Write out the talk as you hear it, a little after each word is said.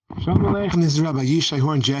Shalom Aleichem, this is Rabbi Yeshe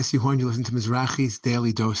Horn, Jesse Horn. You listen to Mizrachi's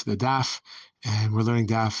Daily Dose of the Daf, and we're learning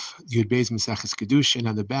Daf Yud Beis Maseches Kiddushin.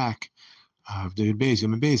 On the back of the Yud Beis,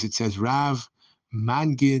 Yom Beis, it says Rav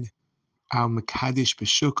Mangid al Makadish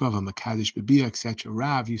B'Shukov, al Makadish B'Bia, etc.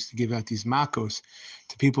 Rav used to give out these makos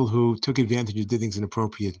to people who took advantage and did things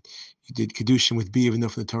inappropriate. You did Kiddushin with Bia, even though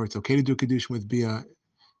for the Torah it's okay to do Kiddushin with Bia.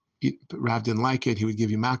 But Rav didn't like it. He would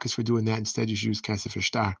give you makos for doing that. Instead, you should use Kesef or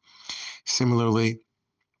Shtar. Similarly,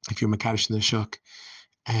 if you're Makadish in the Shuk.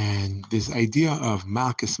 And this idea of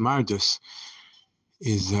Malkus Mardus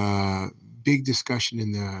is a big discussion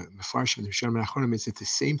in the Mefarshim, the Yeshivat Hakotel. Is it the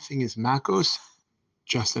same thing as Makos,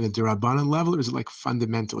 just on a Derabanan level, or is it like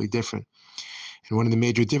fundamentally different? And one of the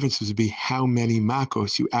major differences would be how many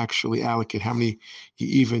Makos you actually allocate, how many do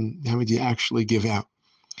you actually give out.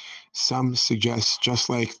 Some suggest just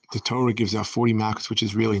like the Torah gives out 40 Makos, which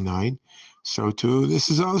is really 9, so too, this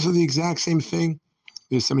is also the exact same thing.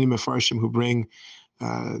 There's so many Mefarshim who bring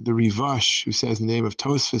the Rivash, who says in the name of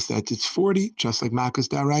Tosfos that it's 40, just like Makos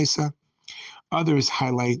Daraisa. Others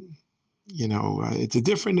highlight, it's a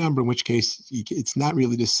different number, in which case it's not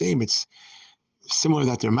really the same. It's similar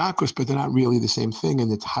that they're Makos, but they're not really the same thing,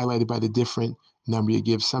 and it's highlighted by the different number you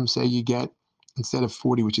give. Some say you get, instead of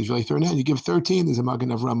 40, which is really 39, you give 13. There's a Magen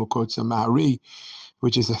Avraham who quotes a Mahari,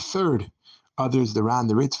 which is a third. Others, the Ran,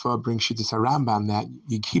 the Ritva, bring Shittas HaRambam that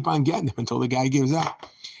you keep on getting them until the guy gives up.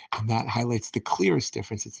 And that highlights the clearest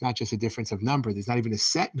difference. It's not just a difference of number. There's not even a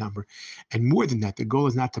set number. And more than that, the goal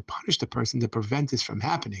is not to punish the person, to prevent this from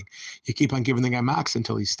happening. You keep on giving the guy maks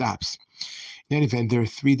until he stops. In any event, there are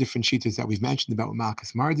 3 different shittas that we've mentioned about what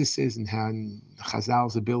Malkus Mardus is and how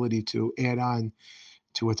Chazal's ability to add on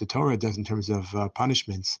to what the Torah does in terms of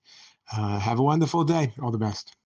punishments. Have a wonderful day. All the best.